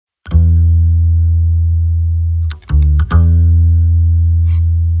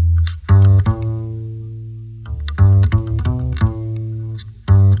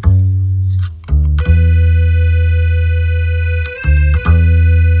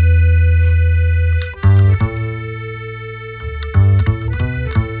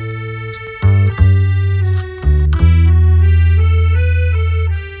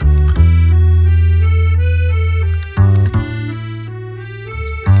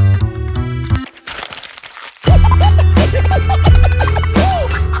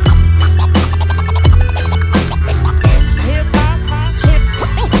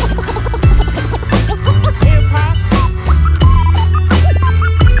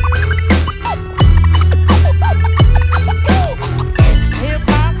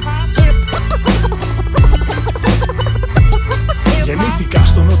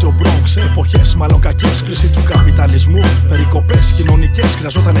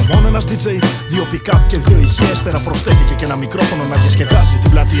είναι μόνο ένας DJ, δύο pick-up και δύο ηχέστερα. Προσθέθηκε και ένα μικρόφωνο να διασκεδάζει την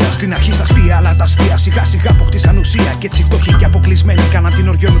πλατεία. Στην αρχή στα αστεία, αλλά τα αστεία σιγά σιγά αποκτήσαν ουσία. Και έτσι φτωχοί και αποκλεισμένοι κάναν την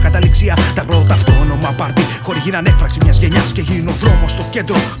οργιό με καταληξία. Τα πρώτα αυτόνομα πάρτι χορηγήναν έκφραξη μιας γενιάς και γίνει ο δρόμος στο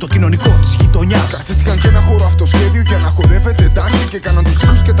κέντρο, το κοινωνικό της γειτονιάς. Καθίστηκαν και ένα χώρο αυτοσχέδιο για να χορεύεται εντάξει. Και κάναν τους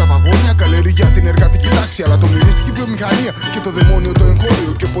τείχους και τα βαγόνια καλερί για την εργατική τάξη. Αλλά το μυρίστηκε η βιομηχανία και το δαιμόνιο το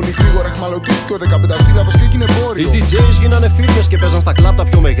εγχώριο. Και πολύ γρήγορα εχμαλωτίστηκε ο 15 σύλλαβος και έγινε βόρειο. Οι DJs γίνανε φίρμες και παίζαν στα κλαμπ τα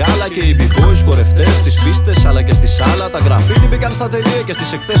πιο μεγάλα. Και οι b-boys χορευτές στις πίστες αλλά και στη σάλα. Τα γραφίτι μπήκαν στα τελεία και στις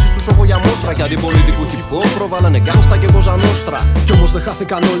εκθέσεις τους όχο για μόστρα. Και αντιπολιτικού hip hop προβάλλανε γκάιντα και κοζανόστρα. Κι όμως δεν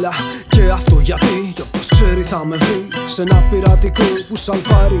χάθηκαν όλα και αυτό γιατί. Κι όπως ξέρει θα με βρει σε ένα πειρατικό που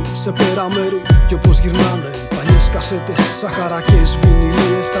σαλπάρει σε πέρα μέρη. Κι όπως γυρνάνε παλιές κασέτες, σαχαρακές, βινιλί.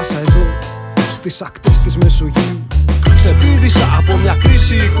 Έφτασα εδώ στις ακτές της Μεσογείου. Ξεπήδησα από μια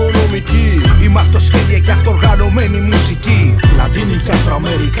κρίση οικονομική. Είμαι αυτοσχέδια και αυτοργανωμένη μουσική. Λατίνοι και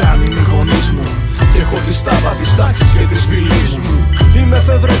Αφροαμερικάνοι είναι οι γονείς μου. Και έχω τη στάβα της τάξης και της φυλής μου. Είμαι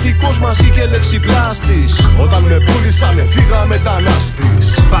εφευρετικός μαζί και λεξιπλάστης. Όταν με πούλησανε φύγα μετανάστης.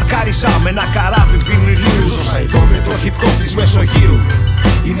 Παρκάρισα με ένα καράβι βινιλίου. Ζώσα εδώ με το hip hop της Μεσογείου.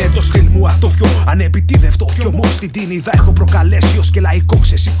 Είναι το στυλ μου ατόφιο, ανεπιτίδευτο. Κι όμως στην Τίνιδα έχω προκαλέσει ως και λαϊκό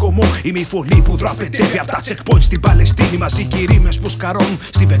ξεσηκωμό. Είμαι η φωνή που δραπετεύει απ' τα checkpoints στην Παλαιστίνη. Μαζί κι οι ρήμες που σκαρώνουν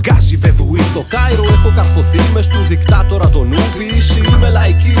στη Βεγγάζη Βεδουή. Στο Κάιρο έχω καρφωθεί μες του δικτάτορα τον Νούμπιση. Είμαι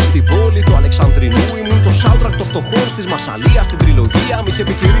λαϊκή στην πόλη του Αλεξανδρινού. Ήμουν το soundtrack των φτωχών της Μασσαλίας στην τριλογία. Μ' είχε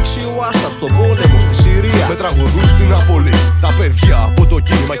επικηρύξει ο Άσαντ στον πόλεμο στη Συρία. Με τραγουδούν στην Ναπολή τα παιδιά από το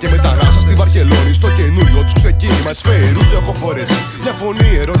κίνημα. Και μετανάσα στη Βαρκελόνη στο καινούριο τους ξεκίνημα. Τις φέρους έχω φορέσει μια φωνή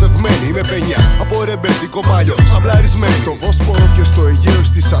ερωτευμένη με παινιά από ρεμπετικό παλιό σαμπλαρισμένη. Στο Βόσπορο και στο Αιγαίο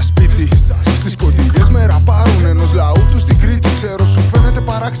στη Σασπίτη. Στις κοντιλιές με ραπάρουν ενός Λαούτου στην Κρήτη. Ξέρω σου φαίνεται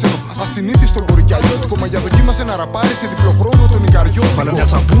παράξενο, ασυνήθιστο μπορεί κι αλλιώτικο. Μα για δοκίμασε να ραπάρει σε διπλό χρόνο τον Ικαριώτικο. Βάλε μια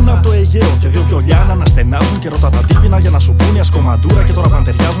τσαμπούνα από το Αιγαίο και δύο βιολιά να αναστενάζουν. Και ρώτα τα Αντίποινα για να σου πούνε ασκομαντούρα. Και τώρα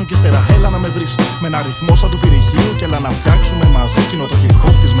παντεριάζουν και ύστερα έλα να με βρεις με ένα ρυθμό σαν του πυρηχείου. Και έλα να φτιάξουμε μαζί κοινό το hip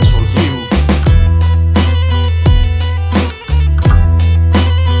hop της Μεσογείου.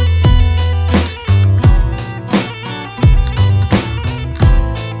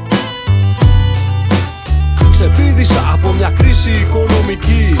 Ξεπήδησα από μια κρίση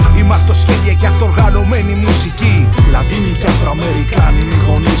οικονομική. Είμαι αυτοσχέδια και αυτοργανωμένη μουσική. Λατίνοι και Αφροαμερικάνοι είναι οι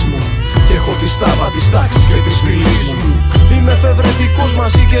γονείς μου. Και έχω τη στάβα της τάξης και της φυλής μου. Είμαι εφευρετικός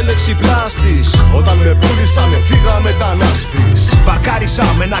μαζί και λεξιπλάστης. Όταν με πούλησανε φύγα μετανάστης. Παρκάρισα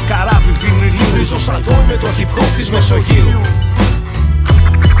με ένα καράβι βινιλίου. Ζώσα εδώ με το hip hop της Μεσογείου.